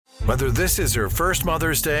Whether this is her first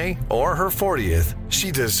Mother's Day or her 40th, she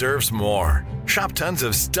deserves more. Shop tons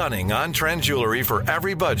of stunning on-trend jewelry for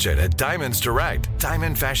every budget at Diamonds Direct.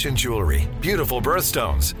 Diamond fashion jewelry, beautiful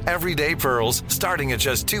birthstones, everyday pearls starting at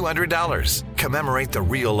just $200. Commemorate the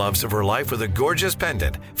real loves of her life with a gorgeous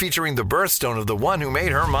pendant featuring the birthstone of the one who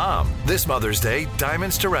made her mom. This Mother's Day,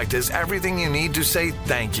 Diamonds Direct is everything you need to say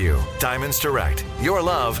thank you. Diamonds Direct, your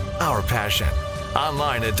love, our passion.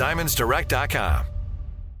 Online at diamondsdirect.com.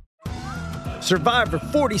 Survivor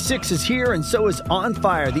 46 is here, and so is On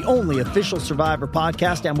Fire, the only official Survivor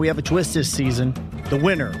podcast, and we have a twist this season. The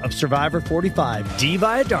winner of Survivor 45, Dee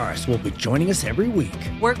Valladares, will be joining us every week.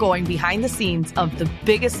 We're going behind the scenes of the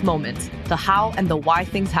biggest moments, the how and the why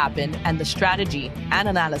things happen, and the strategy and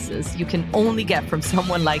analysis you can only get from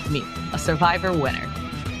someone like me, a Survivor winner.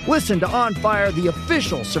 Listen to On Fire, the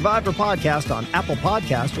official Survivor podcast on Apple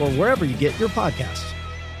Podcasts or wherever you get your podcasts.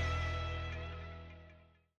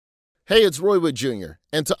 Hey, it's Roy Wood Jr.,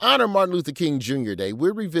 and to honor Martin Luther King Jr. Day,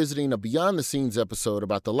 we're revisiting a Beyond the Scenes episode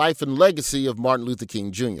about the life and legacy of Martin Luther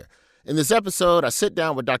King Jr. In this episode, I sit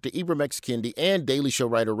down with Dr. Ibram Kendi and Daily Show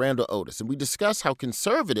writer Randall Otis, and we discuss how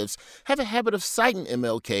conservatives have a habit of citing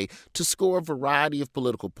MLK to score a variety of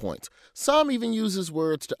political points. Some even use his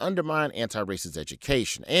words to undermine anti-racist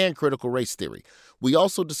education and critical race theory. We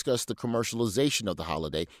also discuss the commercialization of the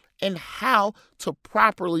holiday and how to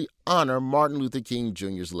properly honor Martin Luther King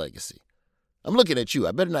Jr.'s legacy. I'm looking at you.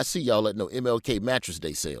 I better not see y'all at no MLK Mattress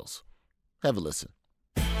Day sales. Have a listen.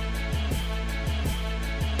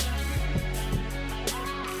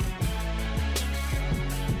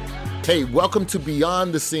 Hey, welcome to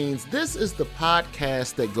Beyond the Scenes. This is the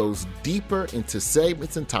podcast that goes deeper into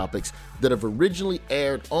segments and topics that have originally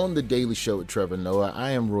aired on The Daily Show with Trevor Noah.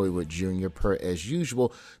 I am Roy Wood Jr., per as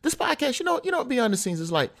usual. This podcast, you know what Beyond the Scenes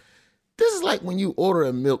is like? This is like when you order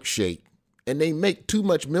a milkshake and they make too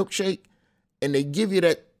much milkshake and they give you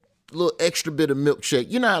that little extra bit of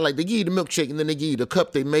milkshake. You know how like they give you the milkshake and then they give you the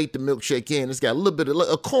cup they made the milkshake in. It's got a little bit of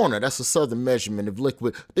a corner. That's a southern measurement of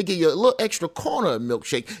liquid. They give you a little extra corner of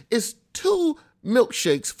milkshake. It's 2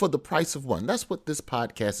 milkshakes for the price of 1. That's what this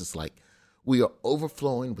podcast is like. We are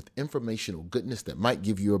overflowing with informational goodness that might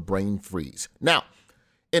give you a brain freeze. Now,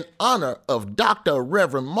 in honor of Dr.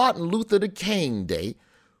 Reverend Martin Luther King Day,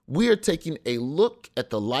 we are taking a look at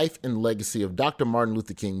the life and legacy of Dr. Martin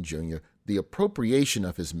Luther King Jr., the appropriation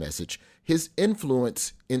of his message, his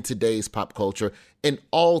influence in today's pop culture, and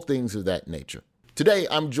all things of that nature. Today,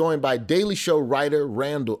 I'm joined by Daily Show writer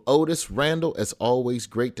Randall Otis. Randall, as always,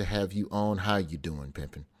 great to have you on. How you doing,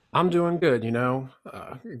 pimpin'? I'm doing good,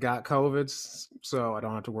 got COVID, so I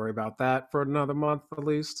don't have to worry about that for another month at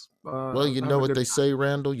least. Well, you know what they say,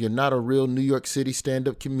 Randall? You're not a real New York City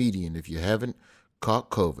stand-up comedian if you haven't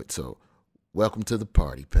caught COVID. So welcome to the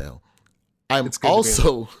party, pal. I'm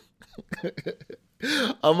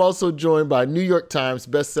also joined by New York Times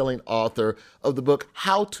bestselling author of the book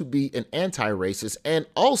How to Be an Anti-Racist, and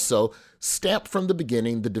also Stamped from the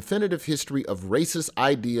Beginning, the definitive history of racist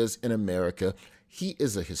ideas in America. He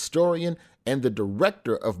is a historian and the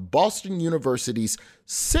director of Boston University's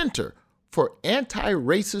Center for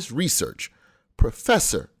Anti-Racist Research.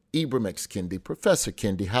 Professor Ibram Kendi. Professor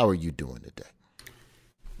Kendi, how are you doing today?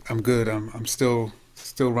 I'm good. I'm still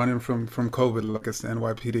running from COVID like it's the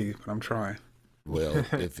NYPD, but I'm trying. Well,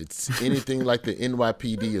 if it's anything like the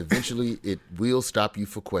NYPD, eventually it will stop you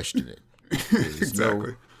for questioning. There's Exactly.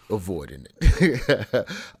 No avoiding it.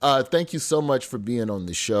 Thank you so much for being on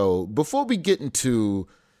the show. Before we get into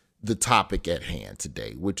the topic at hand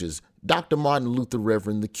today, which is Dr. Martin Luther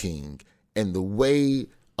Reverend the King, and the way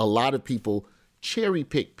a lot of people cherry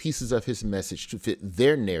pick pieces of his message to fit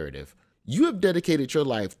their narrative, you have dedicated your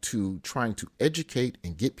life to trying to educate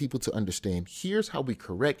and get people to understand, here's how we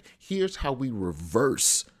correct, here's how we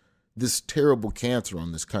reverse this terrible cancer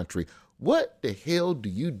on this country. What the hell do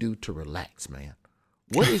you do to relax, man?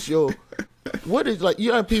 What is like,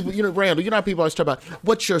 people, Randall, people always talk about,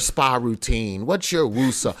 what's your spa routine? What's your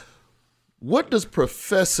woosah? What does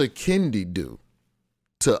Professor Kendi do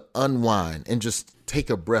to unwind and just take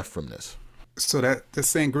a breath from this? So that the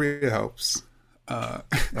sangria helps.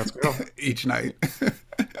 Let's go. Each night.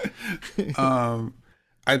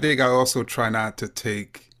 I think I also try not to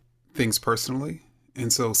take things personally.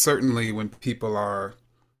 And so certainly when people are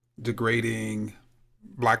degrading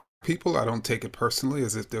Black people, I don't take it personally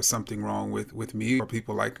as if there's something wrong with me or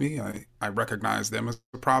people like me. I recognize them as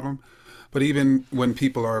a problem. But even when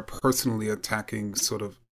people are personally attacking sort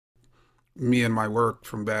of me and my work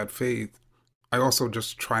from bad faith, I also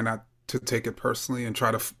just try not to take it personally and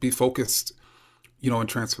try to be focused in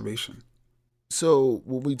transformation. So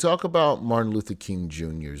when we talk about Martin Luther King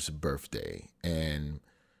Jr.'s birthday and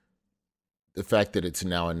the fact that it's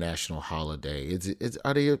now a national holiday.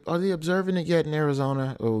 Are they observing it yet in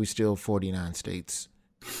Arizona, or are we still 49 states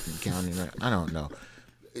counting? I don't know.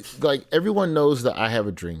 Like, everyone knows the "I Have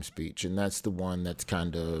a Dream" speech, and that's the one that's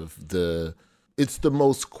kind of it's the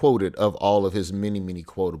most quoted of all of his many, many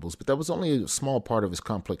quotables. But that was only a small part of his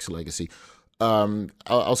complex legacy.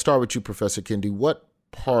 I'll start with you, Professor Kendi. What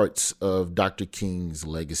parts of Dr. King's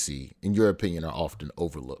legacy, in your opinion, are often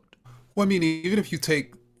overlooked? Well, I mean, even if you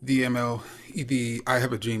take the "I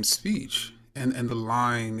Have a Dream" speech and the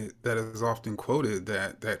line that is often quoted,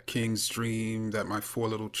 that King's dream that my 4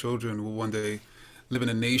 little children will one day live in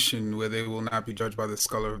a nation where they will not be judged by the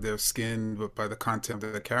color of their skin, but by the content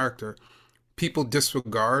of their character. People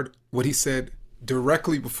disregard what he said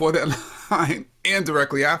directly before that line and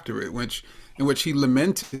directly after it, in which he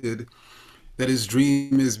lamented that his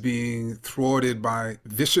dream is being thwarted by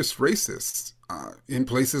vicious racists in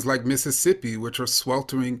places like Mississippi, which are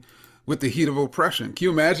sweltering with the heat of oppression. Can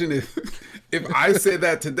you imagine if I said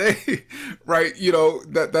that today, right?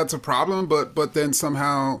 That's a problem, but then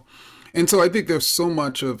somehow. And so I think there's so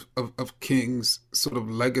much of King's sort of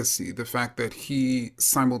legacy, the fact that he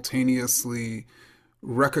simultaneously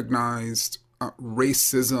recognized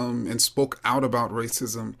racism and spoke out about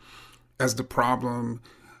racism as the problem,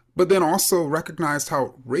 but then also recognized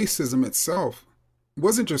how racism itself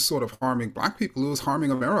wasn't just sort of harming Black people, it was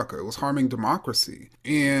harming America, it was harming democracy,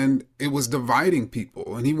 and it was dividing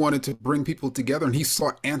people, and he wanted to bring people together, and he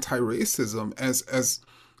saw anti-racism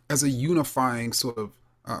as a unifying sort of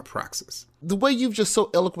praxis. The way you've just so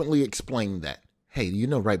eloquently explained that, hey,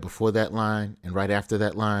 right before that line and right after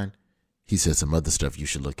that line, he said some other stuff you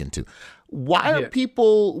should look into. Why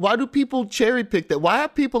do people cherry pick that? Why are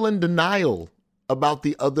people in denial about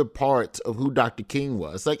the other parts of who Dr. King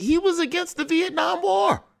was? Like, he was against the Vietnam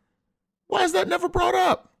War. Why is that never brought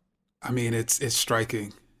up? I mean, it's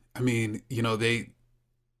striking. I mean, they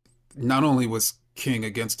not only was King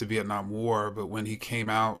against the Vietnam War, but when he came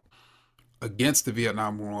out against the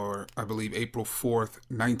Vietnam War, I believe April 4th,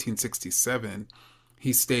 1967,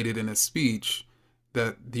 he stated in a speech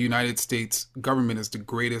that the United States government is the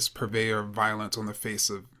greatest purveyor of violence on the face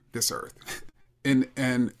of this earth. and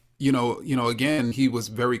again, he was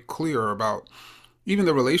very clear about even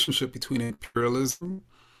the relationship between imperialism,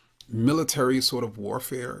 military sort of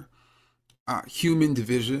warfare, human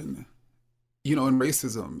division, and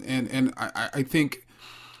racism. And I think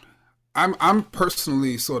I'm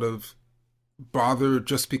personally sort of bothered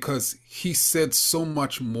just because he said so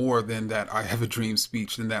much more than that "I Have a Dream"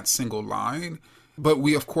 speech, than that single line. But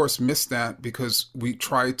we, of course, miss that because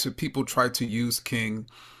people try to use King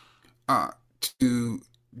to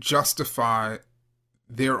justify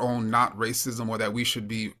their own not racism, or that we should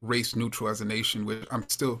be race neutral as a nation, which I'm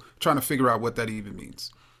still trying to figure out what that even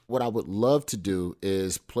means. What I would love to do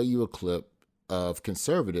is play you a clip of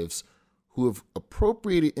conservatives who have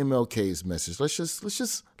appropriated MLK's message. Let's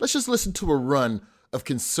just listen to a run of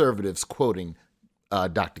conservatives quoting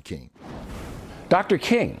Dr. King. Dr.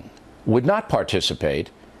 King would not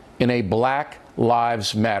participate in a Black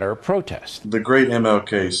Lives Matter protest. The great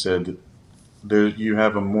MLK said that you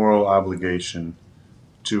have a moral obligation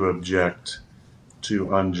to object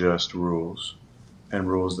to unjust rules and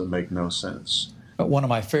rules that make no sense. One of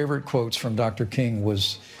my favorite quotes from Dr. King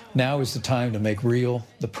was, "Now is the time to make real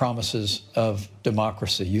the promises of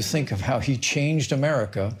democracy." You think of how he changed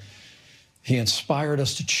America. He inspired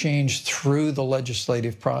us to change through the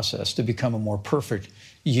legislative process to become a more perfect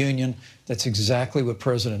union. That's exactly what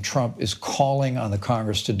President Trump is calling on the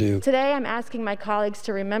Congress to do. Today, I'm asking my colleagues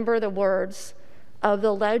to remember the words of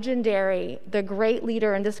the legendary, the great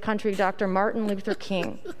leader in this country, Dr. Martin Luther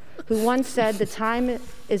King, who once said, "The time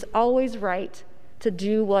is always right to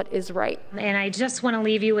do what is right." And I just want to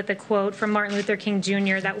leave you with a quote from Martin Luther King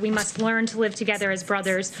Jr. that we must learn to live together as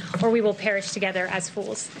brothers, or we will perish together as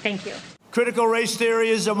fools. Thank you. Critical race theory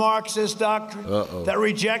is a Marxist doctrine that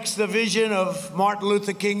rejects the vision of Martin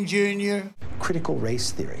Luther King Jr. Critical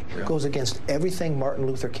race theory goes against everything Martin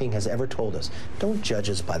Luther King has ever told us. Don't judge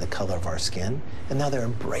us by the color of our skin. And now they're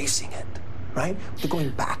embracing it, right? They're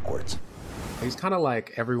going backwards. He's kind of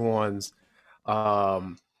like everyone's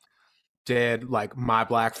dead, like my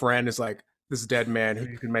black friend is like this dead man who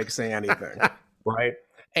you can make say anything, right?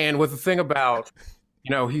 And with the thing about,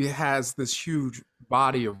 he has this huge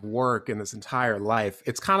body of work in this entire life.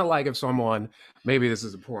 It's kind of like if someone, maybe this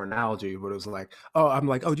is a poor analogy, but it was like,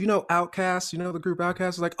 do you know Outkast? You know the group Outkast?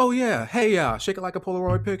 It's like, oh yeah, hey ya, shake it like a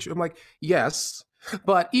Polaroid picture. I'm like, yes.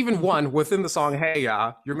 But even one within the song, hey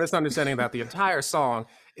ya, you're misunderstanding that the entire song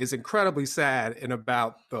is incredibly sad and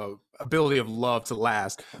about the ability of love to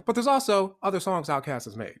last. But there's also other songs Outkast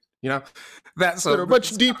has made. That are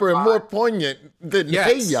much deeper and more poignant than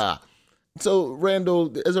hey ya. So,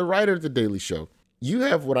 Randall, as a writer at The Daily Show, you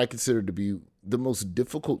have what I consider to be the most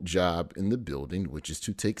difficult job in the building, which is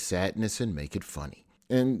to take sadness and make it funny.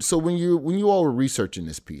 And so when you all were researching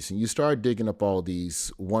this piece and you started digging up all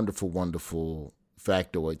these wonderful, wonderful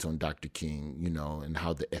factoids on Dr. King, and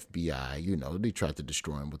how the FBI, they tried to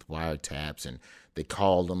destroy him with wiretaps, and they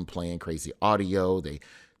called him playing crazy audio. They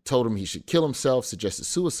told him he should kill himself, suggested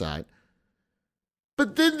suicide.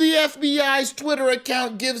 But then the FBI's Twitter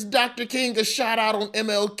account gives Dr. King a shout out on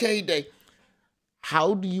MLK Day.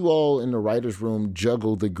 How do you all in the writer's room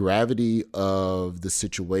juggle the gravity of the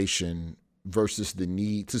situation versus the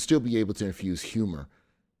need to still be able to infuse humor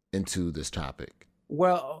into this topic?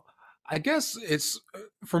 Well, I guess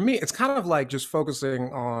for me, it's kind of like just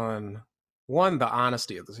focusing on the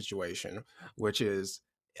honesty of the situation, which is,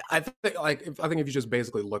 I think if you just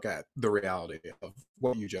basically look at the reality of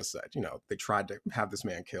what you just said, they tried to have this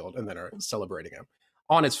man killed and then are celebrating him.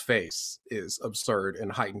 On its face is absurd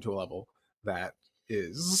and heightened to a level that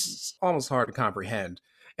is almost hard to comprehend.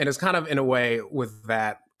 And it's kind of in a way with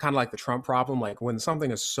that, kind of like the Trump problem, like when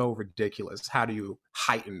something is so ridiculous, how do you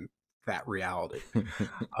heighten that reality?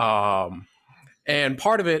 And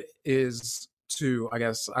part of it is to, I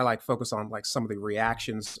guess, I focus on some of the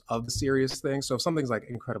reactions of the serious things. So if something's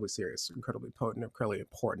incredibly serious, incredibly potent, incredibly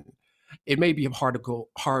important, it may be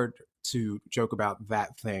hard to joke about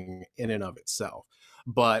that thing in and of itself.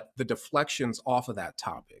 But the deflections off of that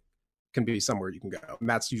topic can be somewhere you can go. And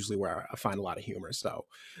that's usually where I find a lot of humor. So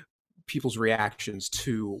people's reactions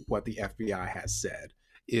to what the FBI has said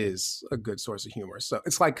is a good source of humor. So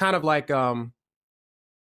it's it's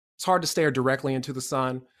hard to stare directly into the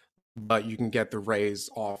sun, but you can get the rays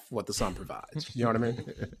off what the sun provides. You know what I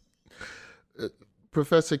mean?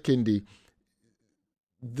 Professor Kendi,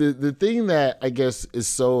 the thing that I guess is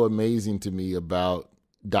so amazing to me about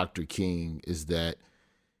Dr. King is that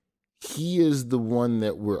he is the one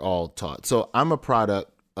that we're all taught. So I'm a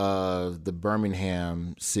product of the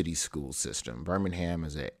Birmingham city school system. Birmingham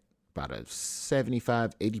is about a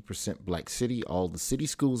 75-80% black city. All the city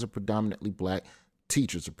schools are predominantly black.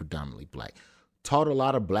 Teachers are predominantly black. Taught a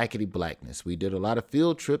lot of blackity blackness. We did a lot of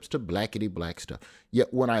field trips to blackity black stuff.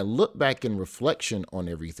 Yet when I look back in reflection on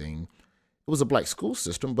everything, it was a black school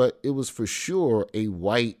system, but it was for sure a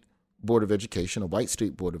white board of education, a white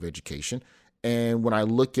state board of education. And when I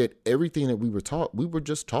look at everything that we were taught, we were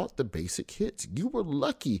just taught the basic hits. You were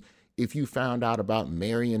lucky if you found out about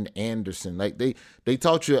Marian Anderson. They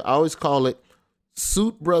taught you, I always call it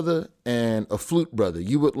suit brother and a flute brother.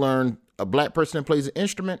 You would learn a black person that plays an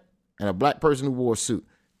instrument and a black person who wore a suit.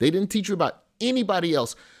 They didn't teach you about anybody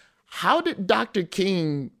else. How did Dr.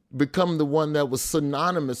 King become the one that was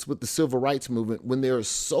synonymous with the civil rights movement when there are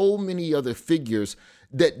so many other figures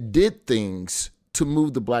that did things to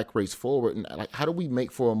move the black race forward? And how do we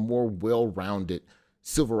make for a more well-rounded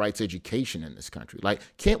civil rights education in this country?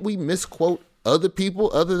 Can't we misquote other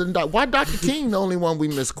people other than why Dr. King the only one we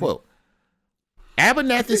misquote?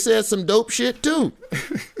 Abernathy said some dope shit too.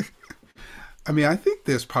 I mean, I think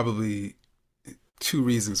there's probably two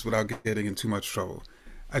reasons without getting in too much trouble.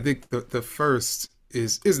 I think the first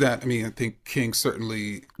is that, I think King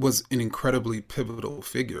certainly was an incredibly pivotal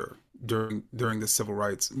figure during the civil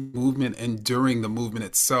rights movement, and during the movement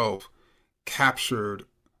itself captured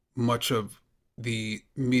much of the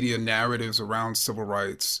media narratives around civil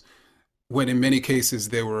rights, when in many cases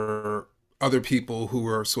there were other people who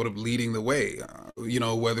were sort of leading the way,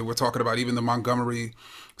 whether we're talking about even the Montgomery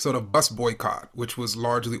sort of bus boycott, which was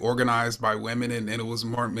largely organized by women, and it was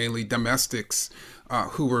mainly domestics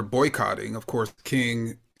who were boycotting. Of course,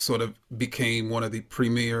 King sort of became one of the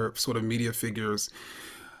premier sort of media figures.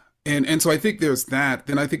 And so I think there's that.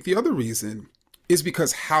 Then I think the other reason is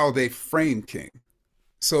because how they framed King.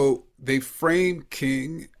 So they framed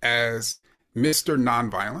King as Mr.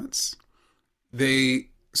 Nonviolence. They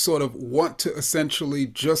sort of want to essentially,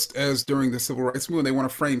 just as during the civil rights movement, they want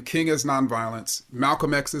to frame King as nonviolence,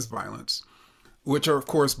 Malcolm X as violence, which are, of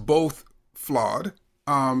course, both flawed.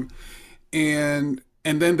 And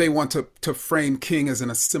then they want to frame King as an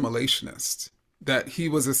assimilationist, that he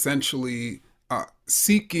was essentially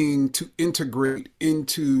seeking to integrate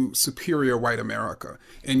into superior white America.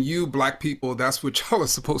 And you black people, that's what y'all are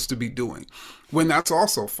supposed to be doing, when that's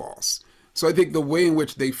also false. So I think the way in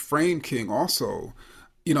which they frame King also,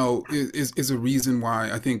 is a reason why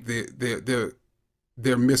I think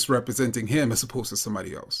they're misrepresenting him as opposed to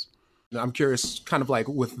somebody else. I'm curious, kind of like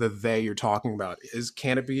with the they you're talking about,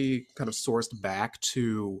 can it be kind of sourced back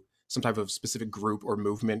to some type of specific group or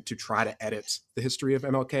movement to try to edit the history of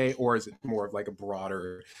MLK, or is it more of like a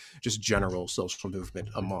broader, just general social movement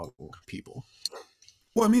among people?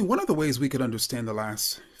 Well, I mean, one of the ways we could understand the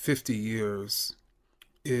last 50 years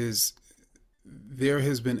is there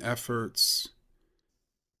has been efforts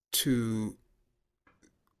to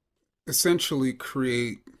essentially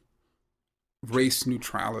create race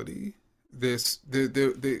neutrality.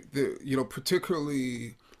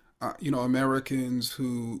 Particularly, Americans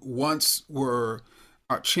who once were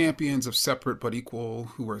champions of separate but equal,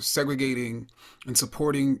 who were segregating and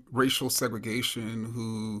supporting racial segregation,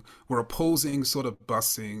 who were opposing sort of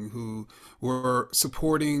busing, who were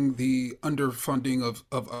supporting the underfunding of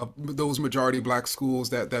those majority Black schools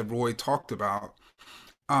that Roy talked about,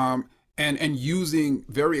 and using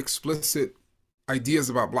very explicit ideas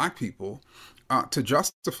about Black people to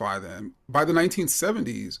justify them. By the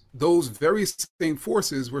 1970s, those very same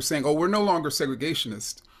forces were saying, oh, we're no longer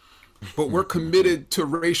segregationists, but we're committed to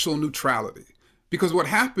racial neutrality. Because what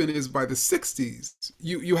happened is by the 60s,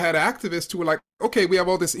 you had activists who were like, okay, we have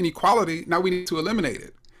all this inequality, now we need to eliminate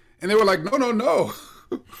it. And they were like, no.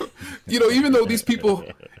 Even though these people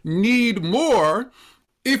need more,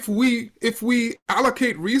 if we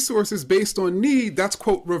allocate resources based on need, that's,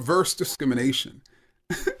 quote, reverse discrimination.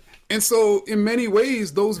 And so in many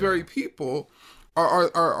ways, those very people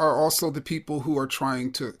are also the people who are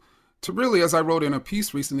trying to really, as I wrote in a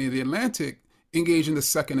piece recently in The Atlantic, engage in the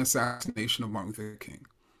second assassination of Martin Luther King.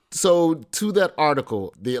 So to that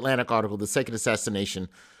article, the Atlantic article, the second assassination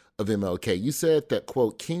of MLK, you said that,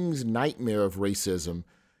 quote, King's nightmare of racism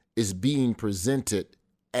is being presented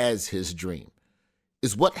as his dream.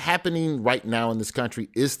 Is what happening right now in this country,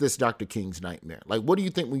 is this Dr. King's nightmare? Like, what do you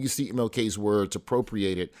think when you see MLK's words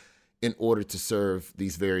appropriated in order to serve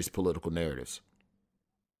these various political narratives?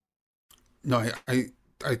 No, I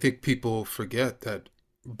think people forget that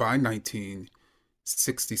by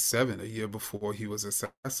 1967, a year before he was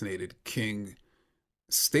assassinated, King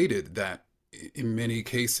stated that in many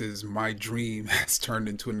cases, my dream has turned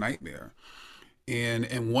into a nightmare.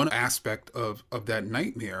 And one aspect of that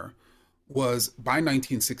nightmare was by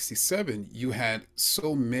 1967, you had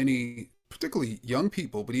so many, particularly young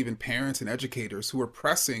people, but even parents and educators who were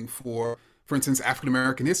pressing for instance,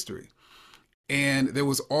 African-American history. And there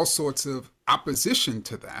was all sorts of opposition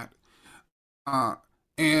to that.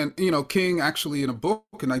 King actually in a book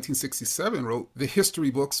in 1967 wrote the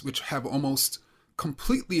history books, which have almost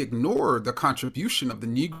completely ignored the contribution of the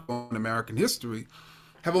Negro in American history,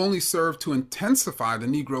 have only served to intensify the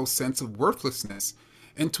Negro sense of worthlessness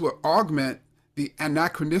and to augment the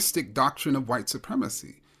anachronistic doctrine of white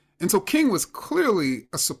supremacy. And so King was clearly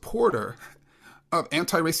a supporter of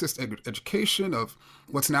anti-racist education, of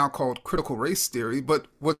what's now called critical race theory. But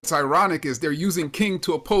what's ironic is they're using King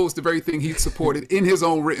to oppose the very thing he supported in his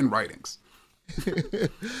own written writings.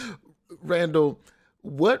 Randall,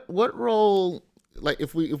 what role, like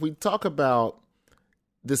if we talk about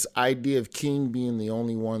this idea of King being the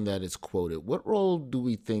only one that is quoted, what role do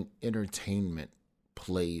we think entertainment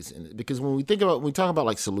plays in it? Because when we talk about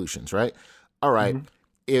like solutions, right? All right,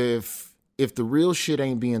 if the real shit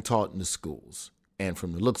ain't being taught in the schools, and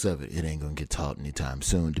from the looks of it, it ain't gonna get taught anytime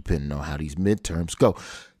soon, depending on how these midterms go,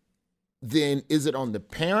 then is it on the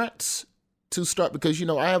parents to start? Because,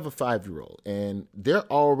 I have a 5-year-old and they're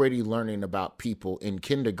already learning about people in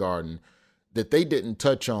kindergarten that they didn't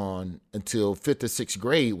touch on until 5th or 6th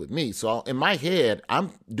grade with me. So in my head,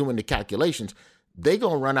 I'm doing the calculations. They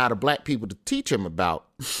gonna run out of Black people to teach them about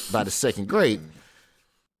by the 2nd grade.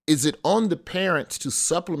 Is it on the parents to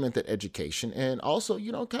supplement that education? And also,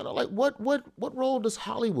 kind of like what role does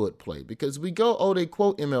Hollywood play? Because we go, they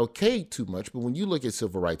quote MLK too much, but when you look at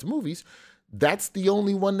civil rights movies, that's the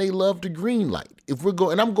only one they love to greenlight. If we're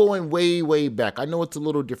going, and I'm going way, way back. I know it's a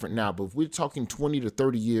little different now, but if we're talking 20 to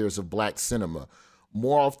 30 years of Black cinema,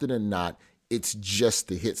 more often than not, it's just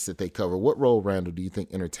the hits that they cover. What role, Randall, do you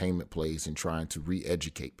think entertainment plays in trying to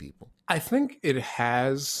re-educate people? I think it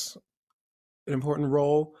has an important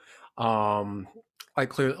role.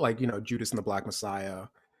 Judas and the Black Messiah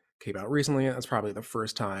came out recently. That's probably the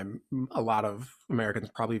first time a lot of Americans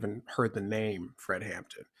probably even heard the name Fred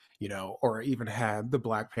Hampton, or even had the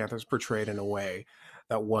Black Panthers portrayed in a way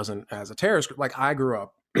that wasn't as a terrorist group. Like, I grew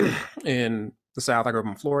up in the South. I grew up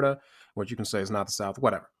in Florida, which you can say is not the South,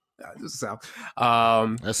 whatever. It's the South.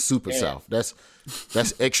 That's super South. That's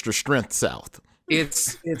extra strength South.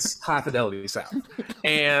 It's high fidelity South.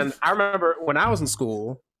 And I remember when I was in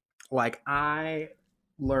school, like, I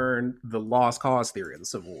learned the lost cause theory of the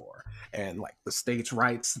Civil War and like the states'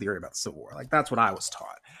 rights theory about the Civil War. Like, that's what I was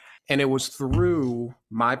taught. And it was through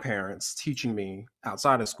my parents teaching me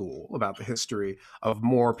outside of school about the history of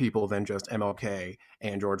more people than just MLK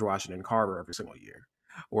and George Washington Carver every single year,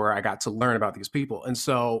 where I got to learn about these people. And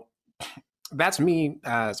so that's me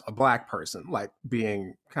as a Black person, like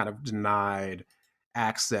being kind of denied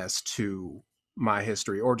access to my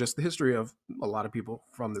history, or just the history of a lot of people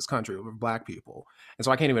from this country, of Black people. And so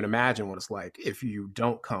I can't even imagine what it's like if you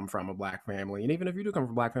don't come from a Black family. And even if you do come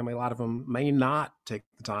from a Black family, a lot of them may not take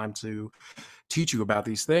the time to teach you about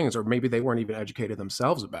these things, or maybe they weren't even educated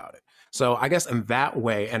themselves about it. So I guess in that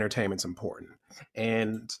way, entertainment's important.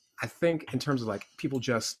 And I think in terms of like people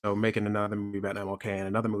just making another movie about MLK and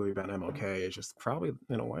another movie about MLK, it's just probably,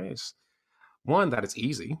 in a way, it's one, that it's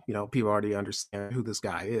easy. People already understand who this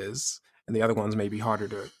guy is. And the other ones may be harder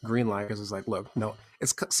to greenlight because it's like, look, no,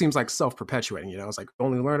 it seems like self-perpetuating. It's like, you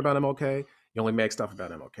only learn about MLK, you only make stuff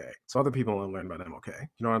about MLK. So other people only learn about MLK. You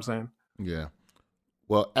know what I'm saying? Yeah.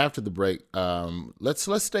 Well, after the break,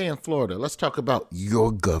 let's stay in Florida. Let's talk about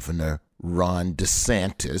your governor, Ron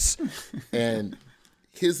DeSantis, and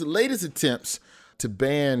his latest attempts to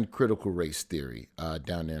ban critical race theory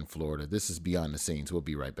down there in Florida. This is Beyond the Scenes. We'll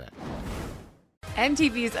be right back.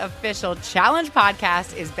 MTV's official Challenge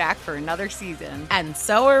podcast is back for another season. And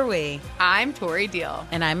so are we. I'm Tori Deal.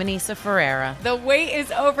 And I'm Anissa Ferreira. The wait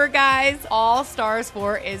is over, guys. All Stars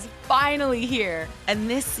 4 is finally here. And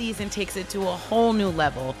this season takes it to a whole new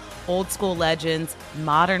level. Old school legends,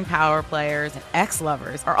 modern power players, and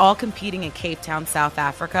ex-lovers are all competing in Cape Town, South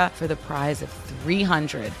Africa for the prize of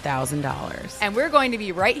 $300,000. And we're going to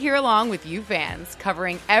be right here along with you fans,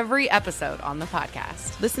 covering every episode on the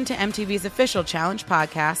podcast. Listen to MTV's official Challenge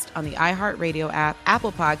podcast on the iHeartRadio app,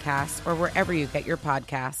 Apple Podcasts, or wherever you get your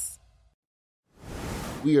podcasts.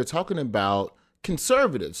 We are talking about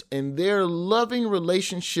conservatives and their loving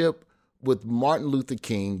relationship with Martin Luther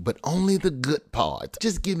King, but only the good part.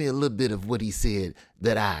 Just give me a little bit of what he said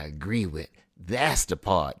that I agree with. That's the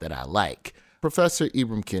part that I like. Professor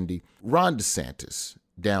Ibram Kendi, Ron DeSantis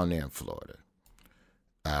down there in Florida.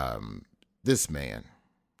 This man,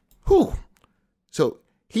 so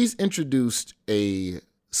he's introduced a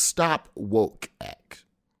Stop Woke Act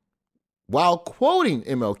while quoting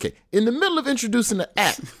MLK in the middle of introducing the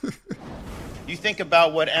act. You think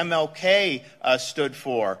about what MLK stood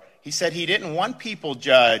for. He said he didn't want people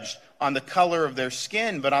judged on the color of their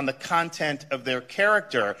skin, but on the content of their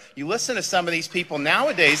character. You listen to some of these people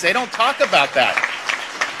nowadays, they don't talk about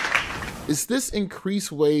that. Is this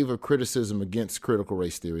increased wave of criticism against critical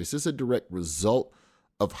race theory, is this a direct result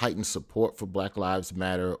of heightened support for Black Lives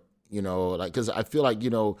Matter? Because I feel like,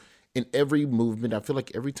 in every movement, I feel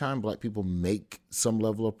like every time Black people make some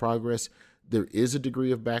level of progress, there is a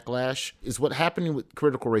degree of backlash. Is what happening with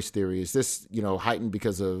critical race theory, is this, heightened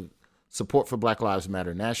because of support for Black Lives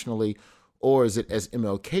Matter nationally, or is it, as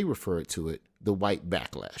MLK referred to it, the white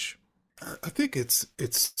backlash? I think it's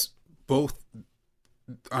both.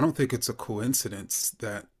 I don't think it's a coincidence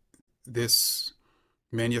that this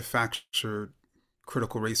manufactured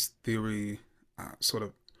critical race theory sort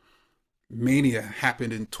of mania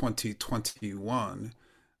happened in 2021,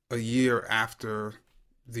 a year after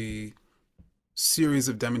the series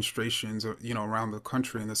of demonstrations, around the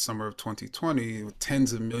country in the summer of 2020,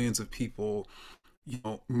 tens of millions of people,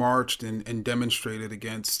 marched and demonstrated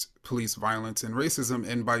against police violence and racism.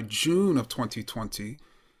 And by June of 2020,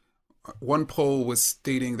 one poll was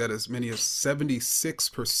stating that as many as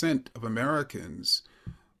 76% of Americans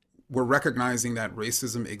were recognizing that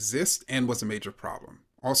racism exists and was a major problem.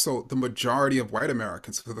 Also, the majority of white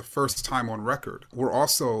Americans, for the first time on record, were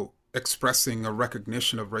also expressing a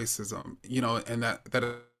recognition of racism, and that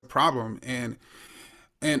is a problem. And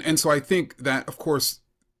so I think that, of course,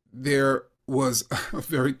 there was a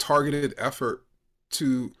very targeted effort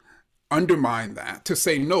to undermine that, to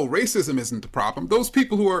say, no, racism isn't the problem. Those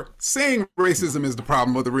people who are saying racism is the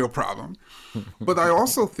problem are the real problem. But I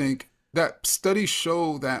also think that studies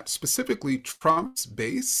show that specifically Trump's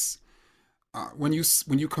base, when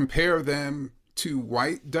you compare them to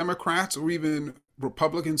white Democrats or even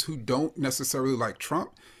Republicans who don't necessarily like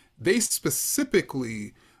Trump, they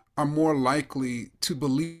specifically are more likely to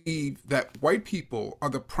believe that white people are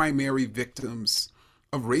the primary victims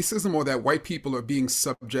of racism, or that white people are being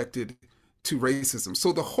subjected to racism.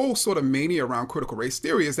 So the whole sort of mania around critical race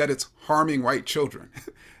theory is that it's harming white children,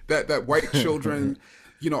 that white children,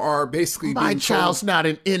 are basically my child's not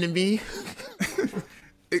an enemy.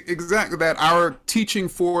 Exactly, that our teaching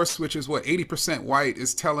force, which is 80% white,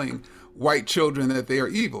 is telling white children that they are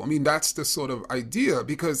evil. I mean, that's the sort of idea,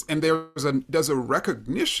 because, and there's a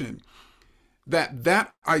recognition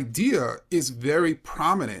that idea is very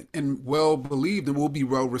prominent and well believed and will be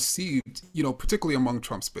well received, particularly among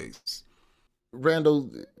Trump's base. Randall,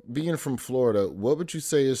 being from Florida, what would you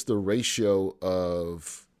say is the ratio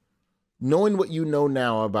of knowing what you know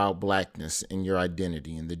now about Blackness and your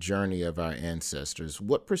identity and the journey of our ancestors?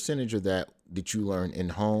 What percentage of that did you learn in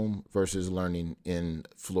home versus learning in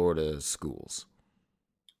Florida schools?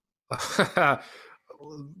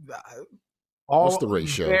 What's the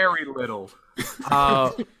ratio? Very little.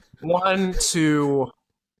 1 to,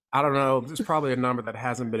 I don't know, there's probably a number that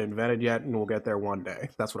hasn't been invented yet, and we'll get there one day.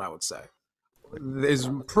 That's what I would say. Is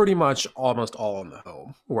pretty much almost all in the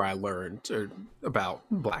home where I learned about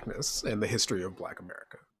Blackness and the history of Black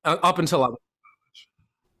America. Up until I left college,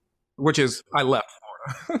 which is I left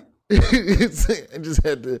Florida. I just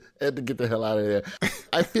had to get the hell out of there.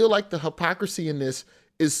 I feel like the hypocrisy in this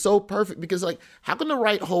is so perfect because, like, how can the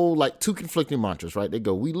right hold like two conflicting mantras, right? They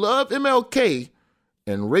go, we love MLK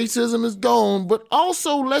and racism is gone, but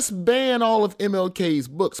also let's ban all of MLK's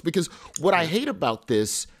books. Because what I hate about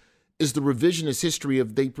this is the revisionist history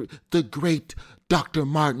of the great Dr.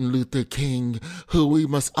 Martin Luther King, who we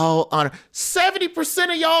must all honor.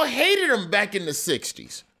 70% of y'all hated him back in the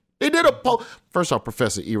 60s. They did a poll. First off,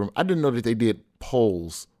 Professor Ibram, I didn't know that they did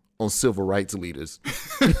polls on civil rights leaders.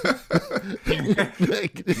 It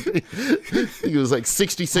was like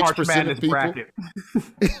 66% of people.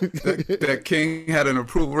 that King had an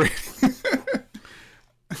approval rating.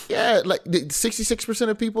 Yeah, like 66%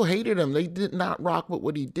 of people hated him. They did not rock with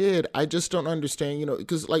what he did. I just don't understand,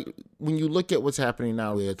 because like when you look at what's happening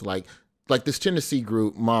now with like this Tennessee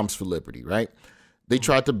group, Moms for Liberty, right? They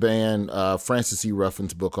tried to ban Francis E.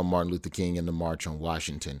 Ruffin's book on Martin Luther King and the March on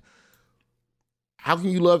Washington. How can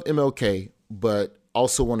you love MLK but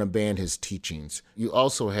also want to ban his teachings? You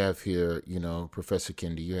also have here, Professor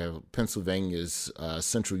Kendi, you have Pennsylvania's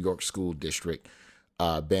Central York School District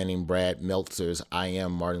banning Brad Meltzer's I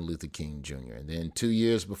Am Martin Luther King Jr. And then 2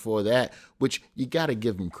 years before that, which you got to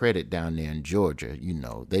give them credit down there in Georgia,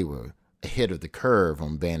 they were ahead of the curve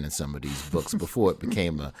on banning some of these books before it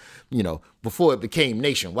became before it became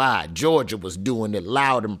nationwide. Georgia was doing it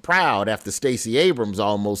loud and proud after Stacey Abrams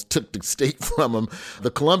almost took the state from them.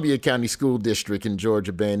 The Columbia County School District in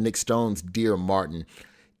Georgia banned Nick Stone's Dear Martin.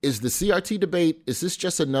 Is the CRT debate, is this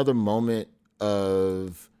just another moment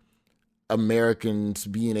of Americans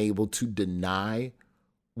being able to deny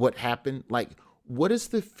what happened? Like, what is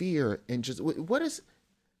the fear and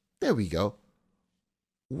there we go.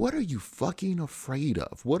 What are you fucking afraid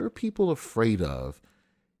of? What are people afraid of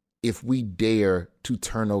if we dare to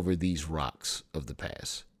turn over these rocks of the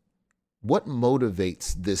past? What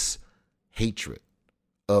motivates this hatred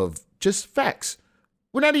of just facts?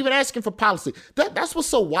 We're not even asking for policy. That's what's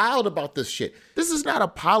so wild about this shit. This is not a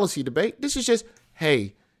policy debate. This is just,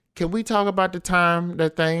 hey, can we talk about the time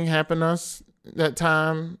that thing happened to us, that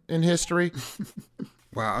time in history?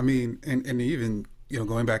 Wow, I mean, and even,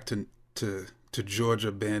 going back to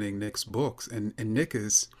Georgia banning Nick's books, and Nick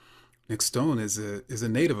Stone is a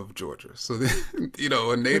native of Georgia, so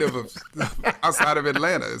a native of outside of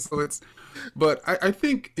Atlanta. So but I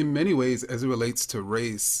think in many ways, as it relates to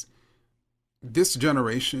race, this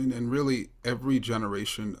generation and really every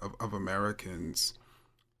generation of Americans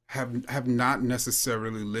have not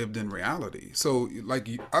necessarily lived in reality. So like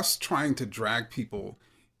us trying to drag people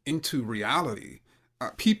into reality.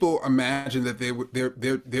 People imagine that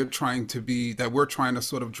they're trying to be, that we're trying to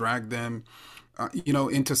sort of drag them,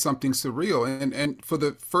 into something surreal. And for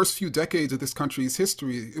the first few decades of this country's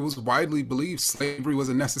history, it was widely believed slavery was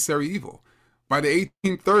a necessary evil. By the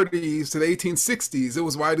 1830s to the 1860s, it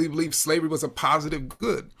was widely believed slavery was a positive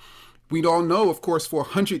good. We all know, of course, for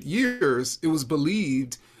 100 years, it was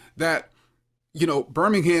believed that,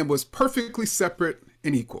 Birmingham was perfectly separate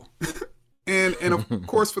and equal. And of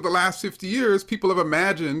course, for the last 50 years, people have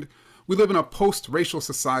imagined we live in a post-racial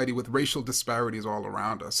society with racial disparities all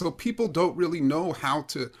around us. So people don't really know how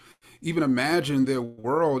to even imagine their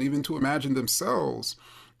world, even to imagine themselves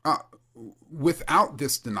without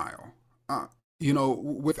this denial,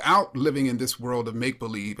 without living in this world of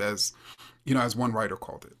make-believe, as one writer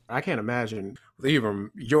called it. I can't imagine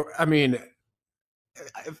even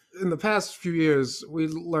in the past few years, we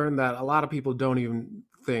learned that a lot of people don't even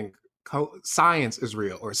think science is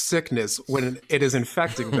real or sickness when it is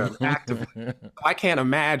infecting them actively. I can't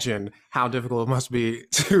imagine how difficult it must be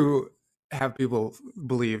to have people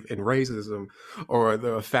believe in racism or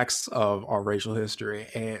the effects of our racial history.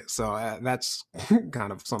 And so that's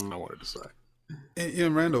kind of something I wanted to say.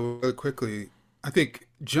 And Randall, really quickly, I think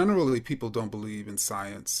generally people don't believe in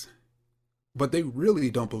science, but they really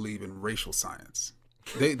don't believe in racial science.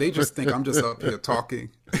 They just think I'm just up here talking.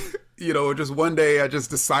 just one day I just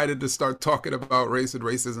decided to start talking about race and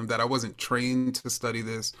racism, that I wasn't trained to study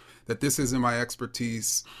this, that this isn't my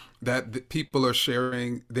expertise, that people are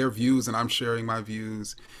sharing their views and I'm sharing my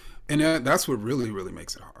views. And that's what really, really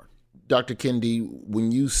makes it hard. Dr. Kendi,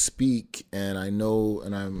 when you speak, and I know,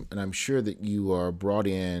 and I'm sure that you are brought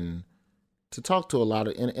in to talk to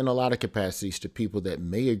in a lot of capacities to people that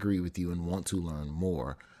may agree with you and want to learn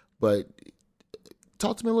more, but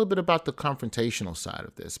talk to me a little bit about the confrontational side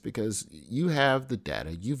of this, because you have the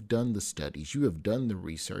data, you've done the studies, you have done the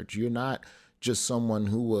research. You're not just someone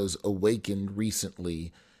who was awakened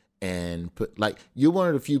recently and you're one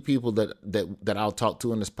of the few people that I'll talk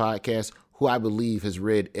to in this podcast who I believe has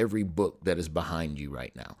read every book that is behind you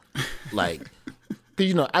right now. Like,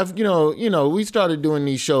 we started doing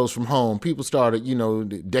these shows from home. People started,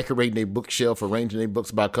 decorating their bookshelf, arranging their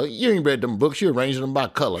books by color. You ain't read them books, you're arranging them by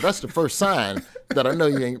color. That's the first sign that I know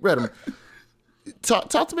you ain't read them. Talk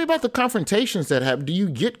to me about the confrontations that happen. Do you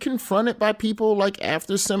get confronted by people like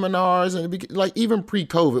after seminars and like even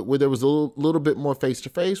pre-COVID, where there was a little bit more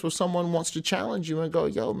face-to-face, where someone wants to challenge you and go,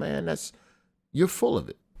 yo, man, you're full of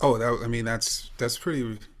it? Oh, that's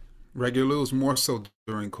pretty regular. It was more so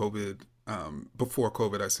during COVID, before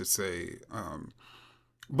COVID, I should say.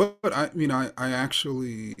 But I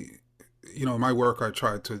actually, in my work, I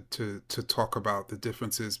try to talk about the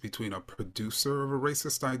differences between a producer of a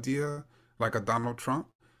racist idea, like a Donald Trump,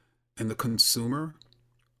 and the consumer,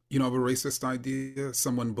 of a racist idea,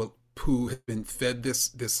 someone who had been fed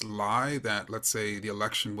this lie that, let's say, the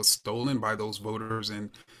election was stolen by those voters and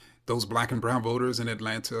those black and brown voters in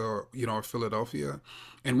Atlanta or Philadelphia.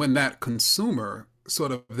 And when that consumer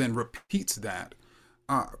sort of then repeats that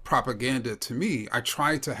propaganda to me, I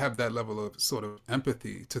try to have that level of sort of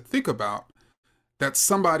empathy to think about that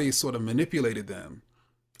somebody sort of manipulated them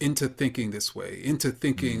into thinking this way, into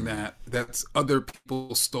thinking that other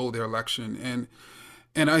people stole their election.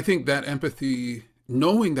 And I think that empathy,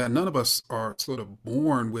 knowing that none of us are sort of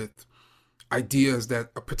born with ideas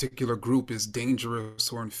that a particular group is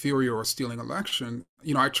dangerous or inferior or stealing election,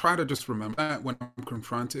 I try to just remember that when I'm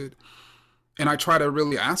confronted. And I try to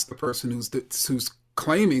really ask the person who's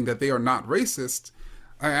claiming that they are not racist,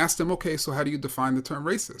 I ask them, okay, so how do you define the term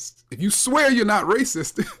racist? If you swear you're not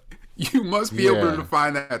racist, you must be able to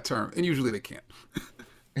define that term. And usually they can't.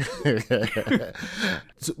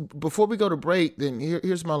 So before we go to break, then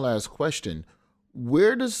here's my last question.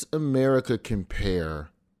 Where does America compare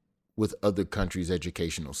with other countries'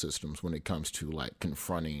 educational systems when it comes to like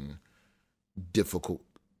confronting difficult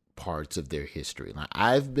parts of their history? Like,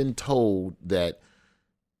 I've been told that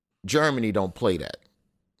Germany don't play that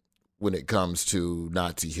when it comes to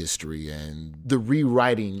Nazi history and the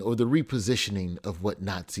rewriting or the repositioning of what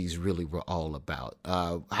Nazis really were all about.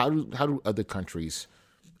 How do other countries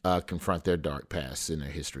confront their dark past in their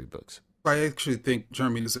history books? I actually think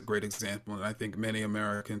Germany is a great example, and I think many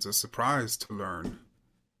Americans are surprised to learn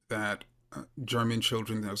that German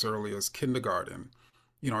children as early as kindergarten,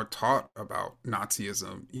 are taught about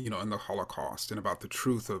Nazism, and the Holocaust, and about the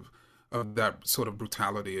truth of that sort of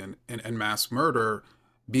brutality and mass murder,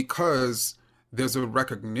 because there's a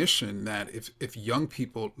recognition that if young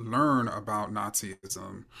people learn about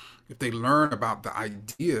Nazism, if they learn about the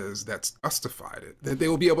ideas that justified it, that they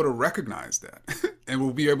will be able to recognize that and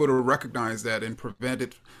will be able to recognize that and prevent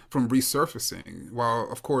it from resurfacing. While,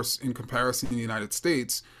 of course, in comparison in the United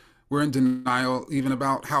States, we're in denial even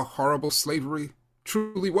about how horrible slavery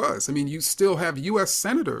truly was. I mean, you still have U.S.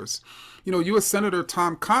 senators. U.S. Senator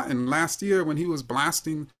Tom Cotton last year, when he was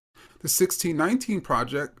blasting the 1619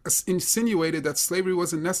 Project, insinuated that slavery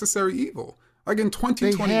was a necessary evil. Like in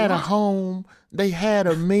 2021. They had a home. They had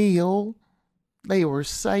a meal. They were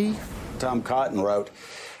safe. Tom Cotton wrote,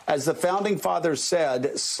 as the founding fathers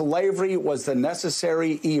said, slavery was the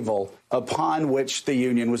necessary evil upon which the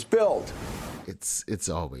Union was built. It's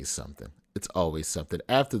always something. It's always something.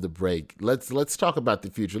 After the break, let's talk about the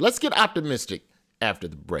future. Let's get optimistic after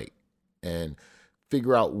the break and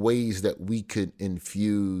figure out ways that we could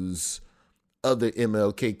infuse other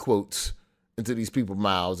MLK quotes into these people's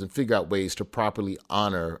mouths and figure out ways to properly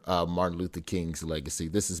honor Martin Luther King's legacy.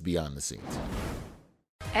 This is Beyond the Scenes.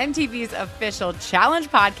 MTV's official Challenge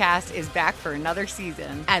podcast is back for another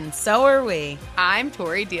season. And so are we. I'm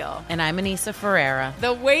Tori Deal. And I'm Anissa Ferreira.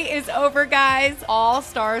 The wait is over, guys. All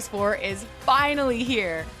Stars 4 is finally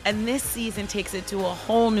here. And this season takes it to a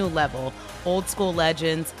whole new level. Old school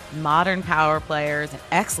legends, modern power players, and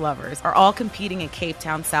ex-lovers are all competing in Cape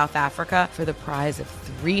Town, South Africa for the prize of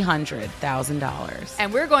 $300,000.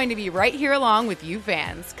 And we're going to be right here along with you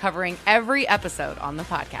fans, covering every episode on the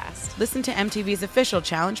podcast. Listen to MTV's official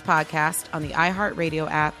Challenge Challenge podcast on the iHeartRadio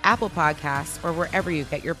app, Apple Podcasts, or wherever you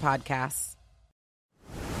get your podcasts.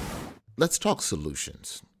 Let's talk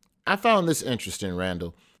solutions. I found this interesting,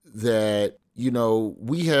 Randall, that,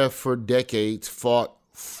 we have for decades fought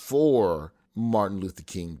for Martin Luther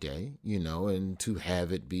King Day, and to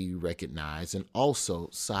have it be recognized, and also,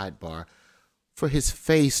 sidebar, for his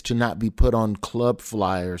face to not be put on club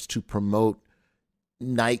flyers to promote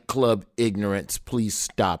nightclub ignorance. Please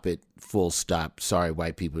stop it. Full stop. Sorry,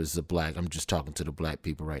 white people. This is a black. I'm just talking to the black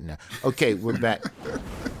people right now. Okay, we're back.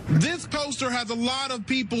 This poster has a lot of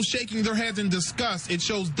people shaking their heads in disgust. It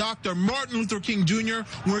shows Dr. Martin Luther King Jr.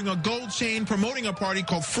 wearing a gold chain promoting a party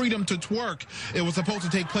called Freedom to Twerk. It was supposed to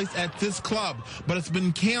take place at this club, but it's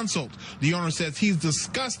been canceled. The owner says he's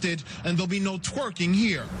disgusted and there'll be no twerking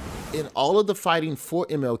here. In all of the fighting for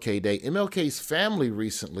MLK Day, MLK's family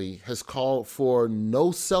recently has called for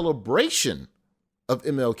no celebration of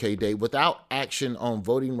MLK Day without action on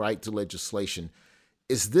voting rights legislation.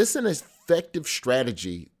 Is this an effective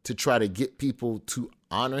strategy to try to get people to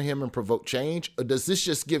honor him and provoke change? Or does this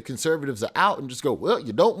just give conservatives an out and just go, well,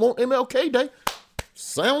 you don't want MLK Day?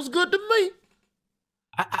 Sounds good to me.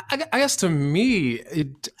 I guess to me,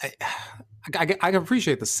 I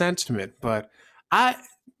appreciate the sentiment, but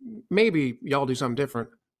maybe y'all do something different.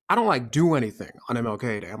 I don't do anything on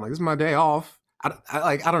MLK Day. I'm like, this is my day off.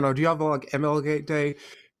 I don't know. Do you have MLK Day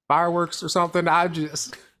fireworks or something?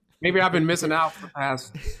 Maybe I've been missing out for the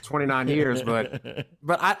past 29 years, but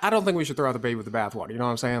I don't think we should throw out the baby with the bathwater. You know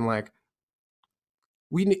what I'm saying?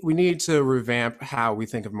 We need to revamp how we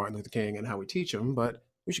think of Martin Luther King and how we teach him, but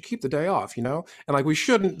we should keep the day off, And we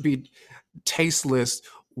shouldn't be tasteless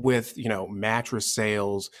with, mattress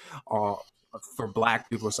sales for black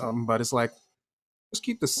people or something, but it's just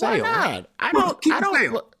keep the sale. Why not? I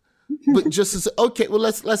don't. But just as okay, well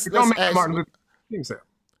let's ask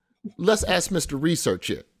Mr. Research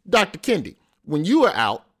here. Dr. Kendi, when you are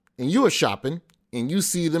out and you are shopping and you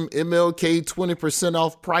see them MLK 20%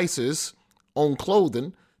 off prices on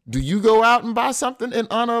clothing, do you go out and buy something in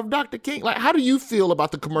honor of Dr. King? How do you feel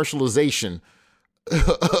about the commercialization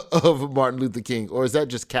of Martin Luther King? Or is that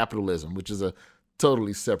just capitalism, which is a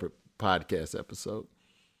totally separate podcast episode?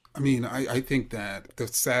 I mean, I think that the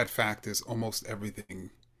sad fact is almost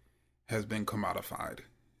everything has been commodified,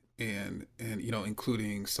 and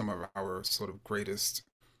including some of our sort of greatest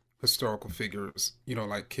historical figures,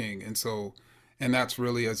 like King. And that's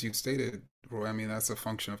really, as you stated, Roy, I mean, that's a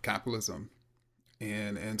function of capitalism.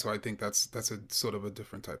 And so I think that's a sort of a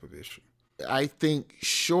different type of issue. I think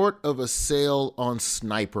short of a sale on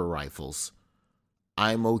sniper rifles,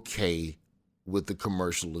 I'm okay with the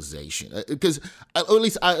commercialization. Because at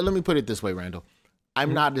least, let me put it this way, Randall.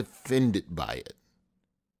 I'm not offended by it,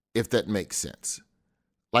 if that makes sense.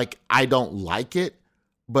 I don't like it,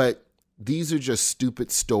 but these are just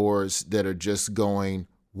stupid stores that are just going,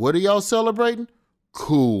 what are y'all celebrating?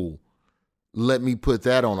 Cool. Let me put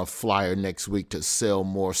that on a flyer next week to sell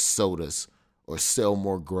more sodas or sell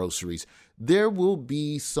more groceries. There will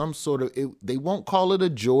be some sort of, they won't call it a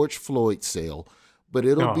George Floyd sale, but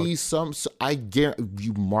it'll be I guarantee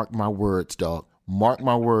you, mark my words, dog. Mark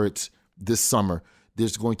my words, this summer,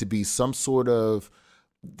 there's going to be some sort of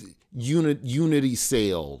unity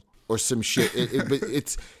sale or some shit.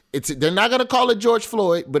 They're not going to call it George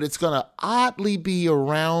Floyd, but it's going to oddly be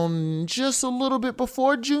around just a little bit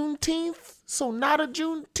before Juneteenth. So not a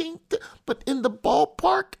Juneteenth, but in the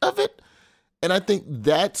ballpark of it. And I think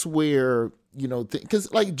that's where, because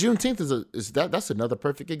Juneteenth that's another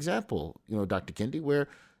perfect example, Dr. Kendi, where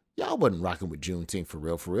y'all wasn't rocking with Juneteenth for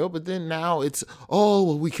real. But then now it's,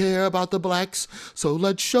 we care about the blacks, so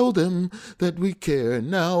let's show them that we care.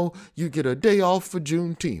 And now you get a day off for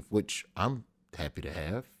Juneteenth, which I'm happy to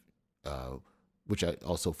have. Which I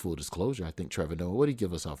also, full disclosure, I think Trevor Noah, what did he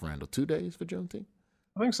give us off, Randall? 2 days for Juneteenth?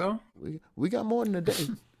 I think so. We got more than a day.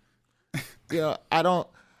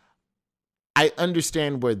 I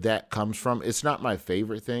understand where that comes from. It's not my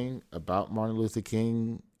favorite thing about Martin Luther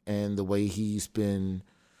King and the way he's been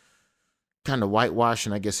kind of whitewashed,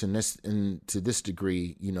 and I guess to this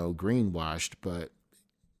degree, greenwashed. But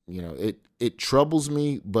it troubles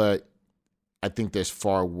me. But I think there's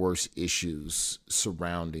far worse issues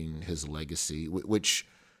surrounding his legacy. Which,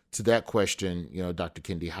 to that question, Dr.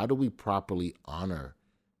 Kendi, how do we properly honor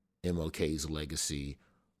MLK's legacy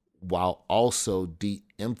while also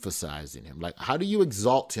de-emphasizing him? How do you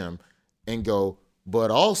exalt him and go,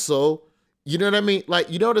 but also, you know what I mean?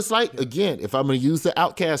 What it's like? Again, if I'm going to use the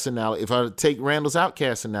Outkast analogy, if I take Randall's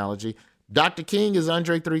Outkast analogy, Dr. King is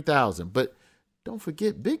Andre 3000. But don't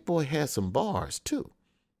forget, Big Boy has some bars, too.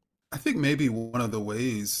 I think maybe one of the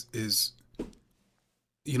ways is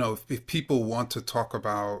if people want to talk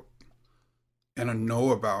about and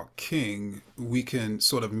know about King, we can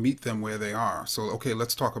sort of meet them where they are. So, okay,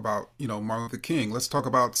 let's talk about, Martin Luther King. Let's talk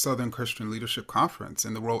about Southern Christian Leadership Conference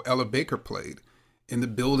and the role Ella Baker played in the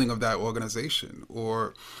building of that organization.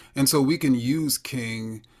 And so we can use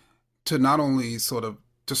King to not only sort of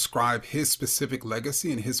describe his specific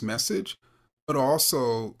legacy and his message, but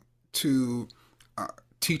also to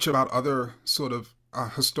teach about other sort of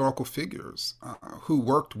historical figures who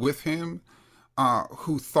worked with him,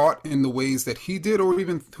 who thought in the ways that he did, or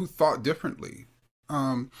even who thought differently.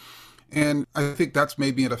 And I think that's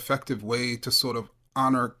maybe an effective way to sort of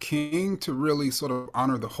honor King, to really sort of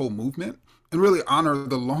honor the whole movement and really honor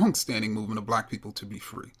the long-standing movement of Black people to be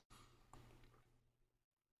free.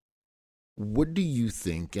 What do you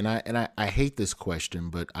think? And I hate this question,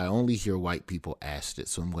 but I only hear white people ask it,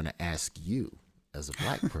 so I'm going to ask you as a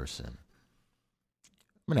Black person.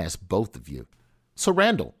 I'm going to ask both of you. So,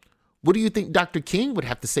 Randall, what do you think Dr. King would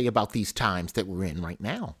have to say about these times that we're in right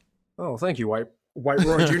now? Oh, thank you, White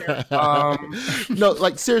Roy Jr. No,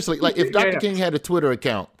 like seriously, like if Dr. King had a Twitter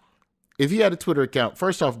account,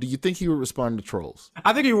 first off, do you think he would respond to trolls?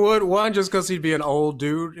 I think he would. One, just because he'd be an old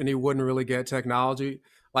dude and he wouldn't really get technology.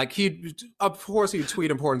 Like of course he'd tweet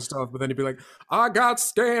important stuff, but then he'd be like, I got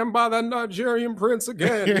scammed by the Nigerian prince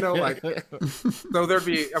again. So there'd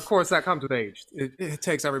be, of course, that comes with age. It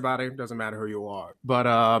takes everybody. It doesn't matter who you are. But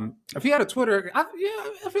if he had a Twitter, I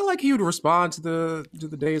feel like he would respond to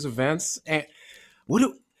the day's events. And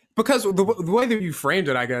because the way that you framed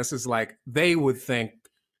it, I guess, is like they would think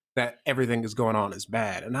that everything is going on is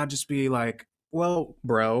bad. And I'd just be like, well,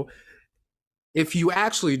 bro, if you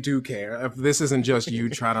actually do care, if this isn't just you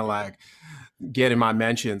trying to like get in my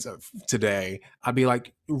mentions of today, I'd be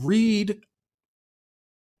like, read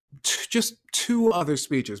just 2 other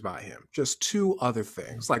speeches by him, just 2 other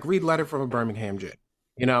things, like read Letter from a Birmingham Jet,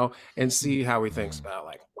 and see how he thinks about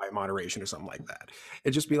like white moderation or something like that.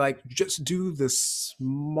 It'd just be like, just do the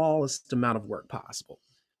smallest amount of work possible.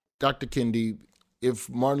 Dr. Kendi, if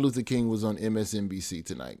Martin Luther King was on MSNBC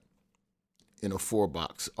tonight, in a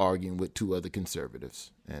 4-box arguing with 2 other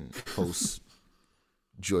conservatives and hosts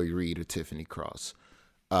Joy Reid or Tiffany Cross.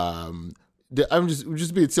 I'm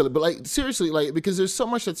just being silly, but like seriously, like because there's so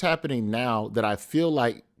much that's happening now that I feel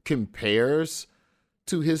like compares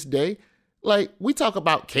to his day. Like we talk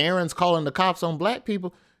about Karens calling the cops on Black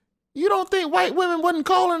people. You don't think white women wasn't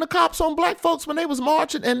calling the cops on Black folks when they was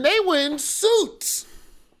marching and they were in suits?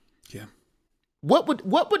 Yeah. What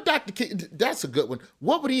would Dr. King, that's a good one.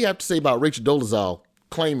 What would he have to say about Rachel Dolezal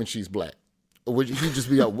claiming she's Black? Or would he just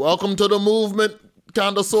be like, welcome to the movement,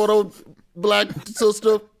 kind of, sort of Black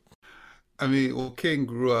sister? I mean, well, King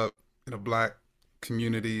grew up in a Black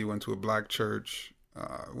community, went to a Black church,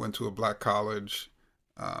 went to a Black college.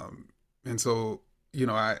 And so,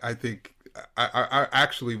 I think I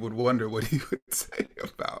actually would wonder what he would say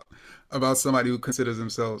about somebody who considers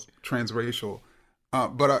themselves transracial.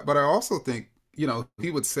 But I also think, he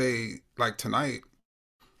would say, like tonight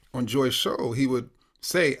on Joy's show, he would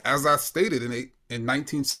say, as I stated in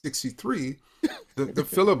 1963, the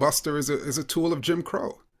filibuster is a tool of Jim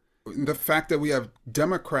Crow. The fact that we have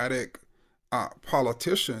Democratic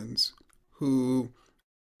politicians who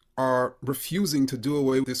are refusing to do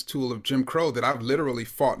away with this tool of Jim Crow that I've literally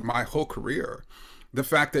fought my whole career. The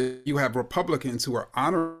fact that you have Republicans who are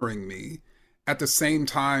honoring me at the same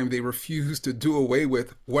time they refuse to do away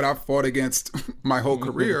with what I've fought against my whole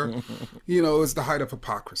career, is the height of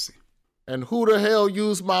hypocrisy. And who the hell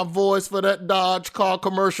used my voice for that Dodge car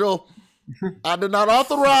commercial? I did not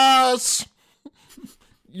authorize.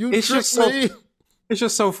 You tricked me. It's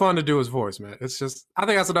just so fun to do his voice, man. I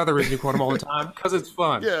think that's another reason you quote him all the time, because it's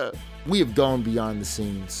fun. Yeah. We have gone beyond the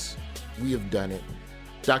scenes. We have done it.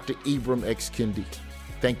 Dr. Ibram X. Kendi,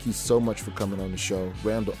 thank you so much for coming on the show.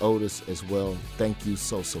 Randall Otis as well. Thank you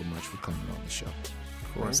so much for coming on the show.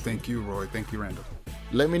 Of course. Thank you, Roy. Thank you, Randall.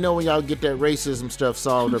 Let me know when y'all get that racism stuff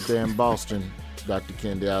solved up there in Boston, Dr.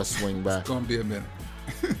 Kendi. I'll swing by. It's going to be a minute.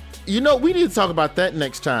 We need to talk about that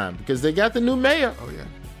next time because they got the new mayor. Oh, yeah.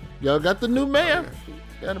 Y'all got the new mayor. Oh, yeah.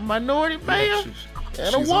 Got a minority mayor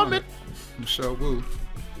and a woman. Michelle Wu.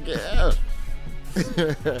 Yeah.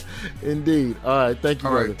 Indeed. All right. Thank you,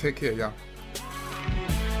 All brother. right. Take care, y'all.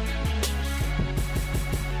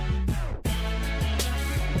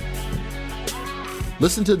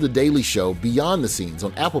 Listen to The Daily Show Beyond the Scenes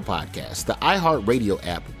on Apple Podcasts, the iHeartRadio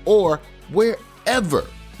app, or wherever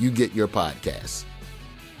you get your podcasts.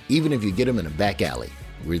 Even if you get them in a back alley,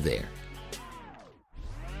 we're there.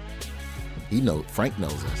 Frank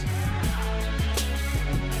knows us.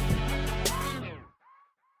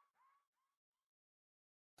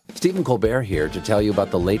 Stephen Colbert here to tell you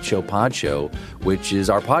about The Late Show Pod Show, which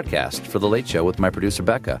is our podcast for The Late Show with my producer,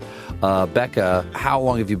 Becca. Becca, how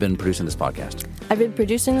long have you been producing this podcast? I've been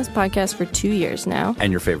producing this podcast for 2 years now.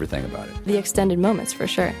 And your favorite thing about it? The extended moments, for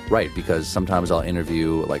sure. Right, because sometimes I'll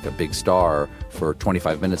interview like a big star for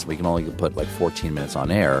 25 minutes, and we can only put like 14 minutes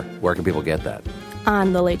on air. Where can people get that?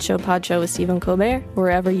 On The Late Show Pod Show with Stephen Colbert,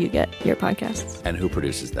 wherever you get your podcasts. And who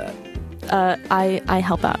produces that? I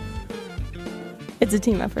help out. It's a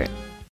team effort.